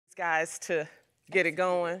guys to get it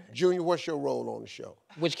going. Junior, what's your role on the show?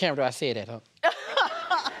 Which camera do I say it at, huh?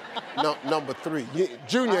 No, number 3.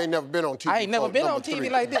 Junior ain't never been on TV. I ain't never been on TV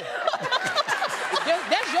like this.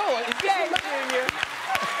 That's yours. Thanks, Junior.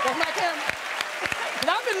 That's my camera. And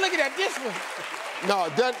I've been looking at this one. No,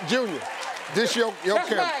 that Junior. This your That's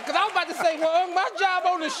camera. mine, because I was about to say, well, my job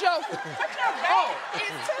on the show. Oh.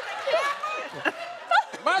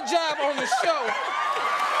 My job on the show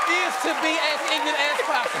is to be as ignorant as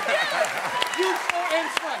possible. Useful and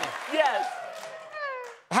funny. Yes.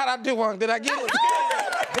 How'd I do one? Did I get it?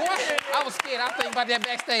 Boy, I was scared. I was thinking about that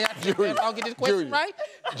backstage. I'll get this question right.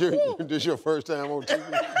 Junior, this your first time on TV?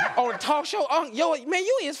 On a talk show? Yo, man,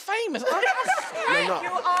 you is famous. No.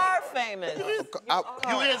 You are famous.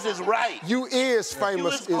 You is right. You is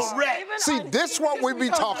famous. You is correct. See, this what we be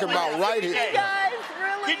talking about right here. You guys,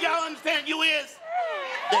 really? Did y'all understand you is?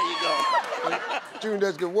 There you go. Junior,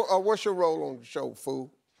 that's good. What's your role on the show, fool?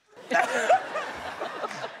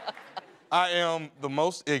 I am the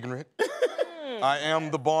most ignorant. I am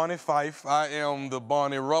the Barney Fife. I am the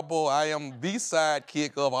Barney Rubble. I am the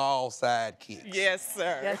sidekick of all sidekicks. Yes,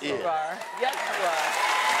 sir. Yes, you are. Yes,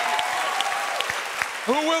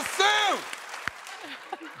 you are. Who will soon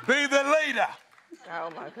be the leader. Oh,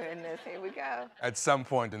 my goodness. Here we go. At some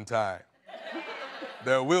point in time,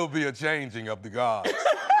 there will be a changing of the guards.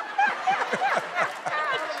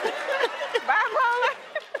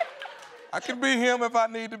 I can be him if I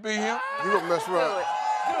need to be him. You gonna mess around. Do it.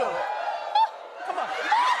 Do it. Come on.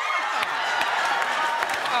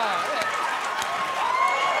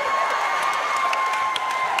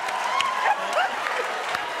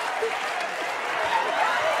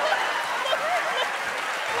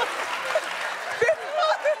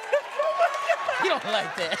 You don't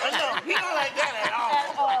like that. No, he don't like that at all.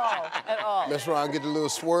 At all. At all. Mess around, get the little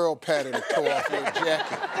swirl pattern to toe off your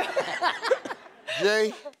jacket.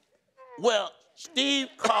 Jay? Well, Steve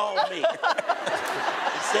called me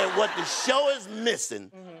and said what the show is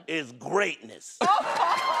missing is greatness.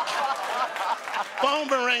 Phone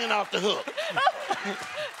been ringing off the hook.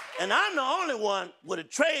 And I'm the only one with a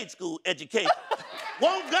trade school education.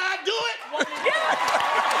 Won't God do it?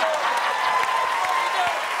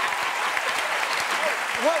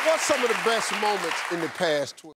 What's some of the best moments in the past